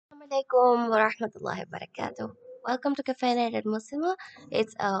alaikum wa rahmatullahi wa barakatuh. Welcome to Caffeinated Muslima.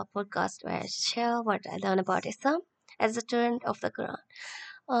 It's a podcast where I share what I learn about Islam as a student of the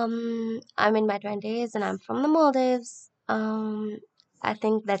Quran. I'm in my 20s and I'm from the Maldives. I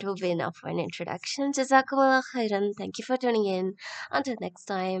think that will be enough for an introduction. Jazakumullah khairan. Thank you for tuning in. Until next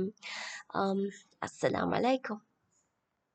time, um, assalamu alaikum.